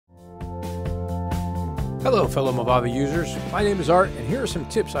Hello fellow Movavi users, my name is Art and here are some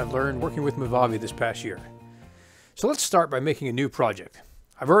tips I've learned working with Movavi this past year. So let's start by making a new project.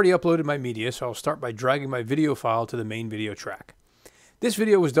 I've already uploaded my media, so I'll start by dragging my video file to the main video track. This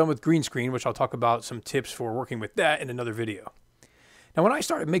video was done with green screen, which I'll talk about some tips for working with that in another video. Now when I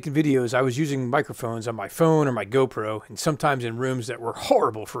started making videos, I was using microphones on my phone or my GoPro, and sometimes in rooms that were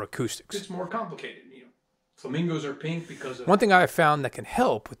horrible for acoustics. It's more complicated, you know. Flamingos are pink because of... One thing I found that can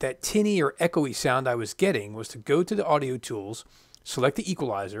help with that tinny or echoey sound I was getting was to go to the audio tools, select the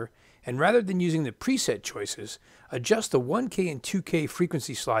equalizer, and rather than using the preset choices, adjust the 1K and 2K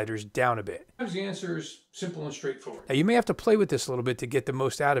frequency sliders down a bit. Sometimes the answer is simple and straightforward. Now you may have to play with this a little bit to get the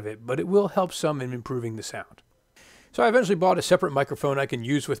most out of it, but it will help some in improving the sound. So I eventually bought a separate microphone I can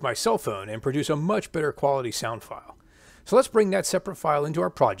use with my cell phone and produce a much better quality sound file. So let's bring that separate file into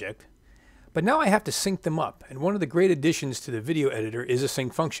our project. But now I have to sync them up, and one of the great additions to the video editor is a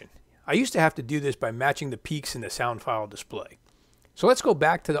sync function. I used to have to do this by matching the peaks in the sound file display. So let's go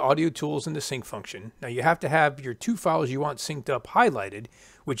back to the audio tools and the sync function. Now you have to have your two files you want synced up highlighted,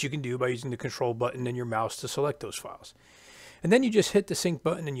 which you can do by using the control button and your mouse to select those files. And then you just hit the sync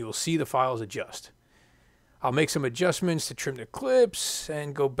button and you will see the files adjust. I'll make some adjustments to trim the clips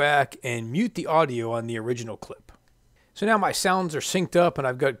and go back and mute the audio on the original clip. So now my sounds are synced up and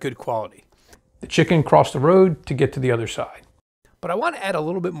I've got good quality. The chicken crossed the road to get to the other side. But I want to add a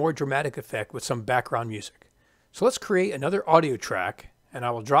little bit more dramatic effect with some background music. So let's create another audio track and I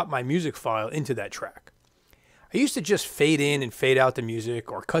will drop my music file into that track. I used to just fade in and fade out the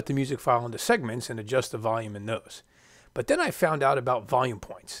music or cut the music file into segments and adjust the volume in those. But then I found out about volume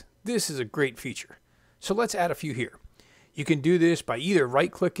points. This is a great feature. So let's add a few here. You can do this by either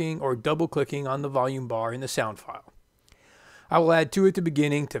right-clicking or double-clicking on the volume bar in the sound file. I will add 2 at the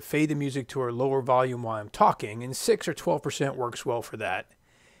beginning to fade the music to a lower volume while I'm talking, and 6 or 12% works well for that.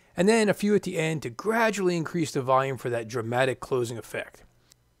 And then a few at the end to gradually increase the volume for that dramatic closing effect.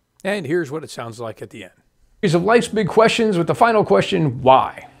 And here's what it sounds like at the end. Series of life's big questions with the final question,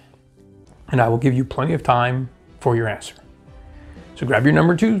 why? And I will give you plenty of time for your answer. So grab your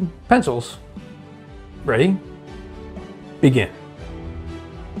number 2 pencils. Ready? Begin.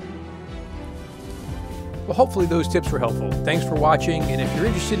 Well, hopefully those tips were helpful. Thanks for watching, and if you're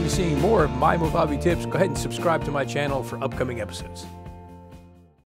interested in seeing more of my Movavi tips, go ahead and subscribe to my channel for upcoming episodes.